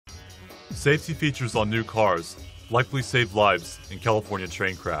Safety features on new cars likely save lives in California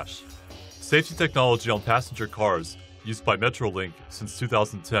train crash. Safety technology on passenger cars used by Metrolink since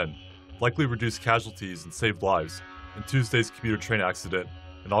 2010 likely reduced casualties and saved lives in Tuesday's commuter train accident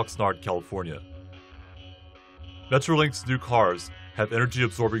in Oxnard, California. Metrolink's new cars have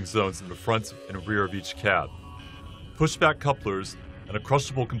energy-absorbing zones in the front and rear of each cab. Pushback couplers and a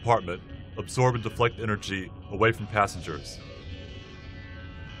crushable compartment absorb and deflect energy away from passengers.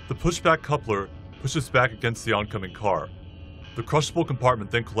 The pushback coupler pushes back against the oncoming car. The crushable compartment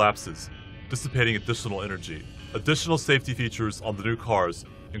then collapses, dissipating additional energy. Additional safety features on the new cars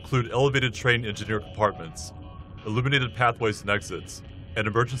include elevated train engineer compartments, illuminated pathways and exits, and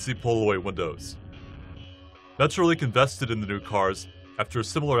emergency pull-away windows. Metrolink invested in the new cars after a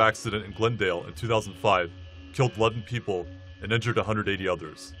similar accident in Glendale in 2005 killed 11 people and injured 180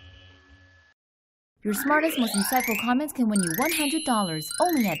 others. Your smartest, most insightful comments can win you $100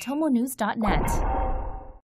 only at TomoNews.net.